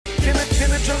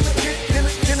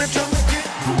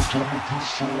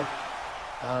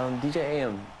DJ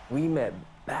AM, we met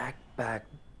back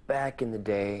in the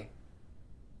day.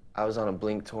 I was on a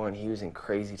Blink tour and he was in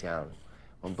Crazy Town.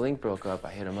 When Blink broke up,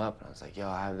 I hit him up and I was like, yo,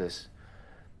 I have this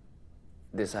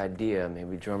idea,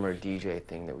 maybe drummer DJ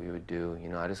thing that we would do. You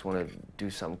know, I just want to do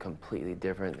something completely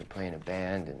different than playing a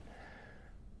band.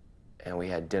 And we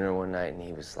had dinner one night and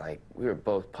he was like, we were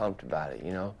both pumped about it,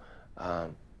 you know?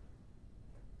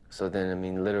 So then, I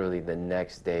mean, literally the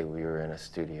next day we were in a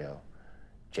studio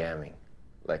jamming.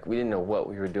 Like, we didn't know what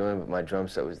we were doing, but my drum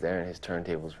set was there and his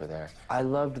turntables were there. I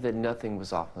loved that nothing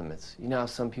was off limits. You know how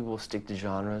some people stick to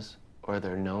genres, or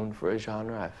they're known for a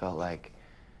genre? I felt like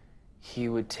he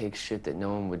would take shit that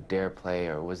no one would dare play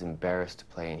or was embarrassed to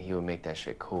play, and he would make that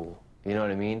shit cool. You know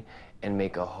what I mean? And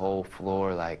make a whole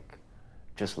floor, like,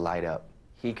 just light up.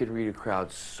 He could read a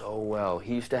crowd so well.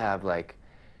 He used to have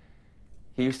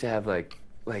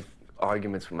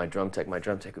arguments with my drum tech. My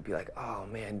drum tech would be like, oh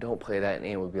man, don't play that. And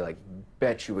Ian would be like,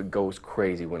 bet you it goes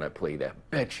crazy when I play that,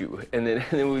 bet you. And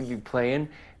then we'd be playing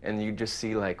and you'd just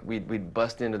see like, we'd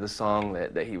bust into the song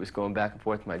that he was going back and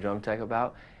forth with my drum tech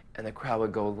about, and the crowd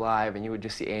would go live and you would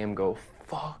just see AM go,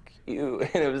 fuck you.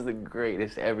 And it was the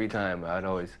greatest every time. I'd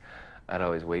always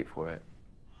wait for it.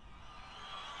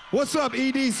 What's up,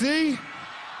 EDC?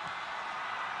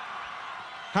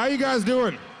 How you guys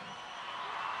doing?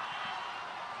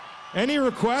 Any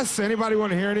requests? Anybody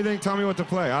want to hear anything? Tell me what to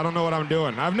play. I don't know what I'm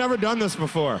doing. I've never done this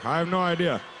before. I have no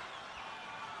idea.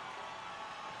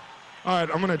 All right,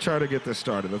 I'm gonna try to get this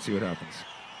started. Let's see what happens.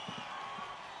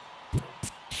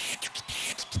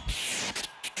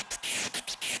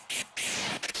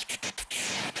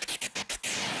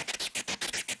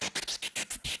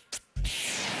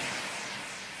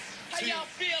 How y'all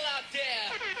feel out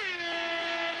there?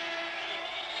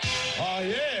 Oh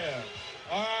yeah.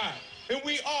 All right. And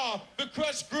we are the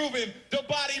crush grooving, the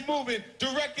body moving, the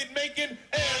record making,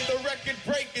 and the record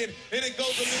breaking. And it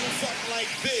goes a little something like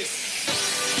this.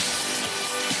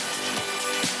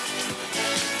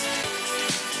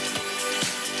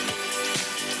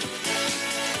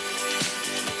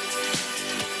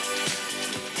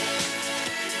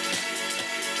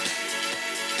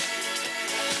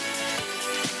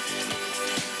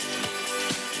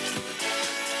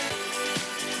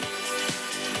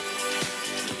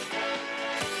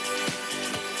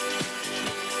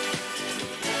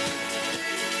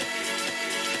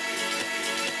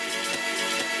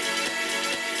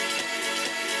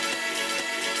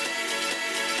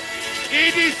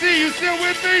 EDC, you still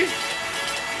with me?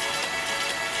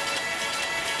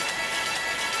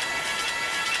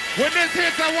 When this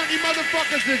hits, I want you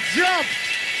motherfuckers to jump.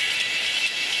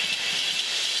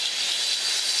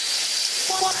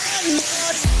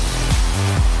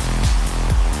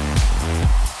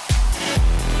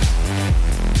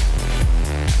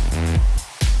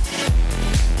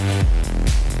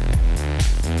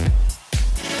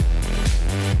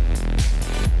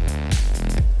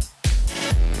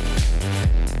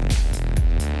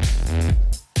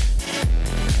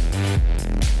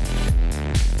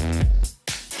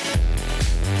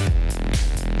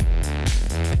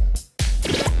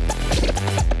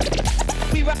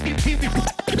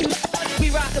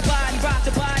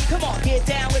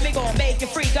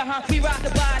 We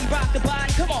rock the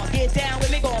body, come on, get down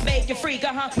with me, gon' make you freak,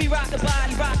 We rock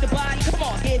the body, come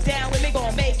on, get down with me,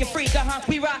 gon' make you freak,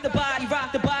 We rock the body,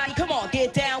 come on,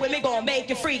 get down with me, gon' make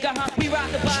you freak, We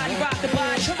rock the body, come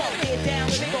on, get down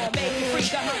with me, gon' make you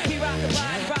freak, We rock the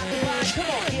body, come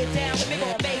on, get down with me,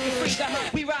 gon' make you freak,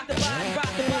 We rock the body,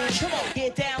 come on,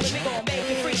 get down with me, gon' make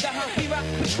you freak, We rock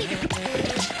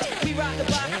the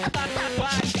body.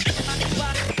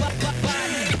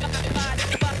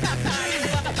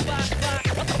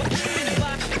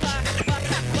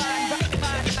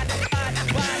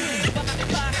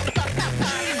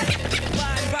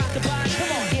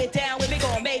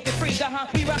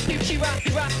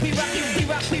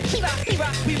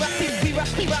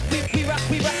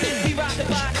 We rock.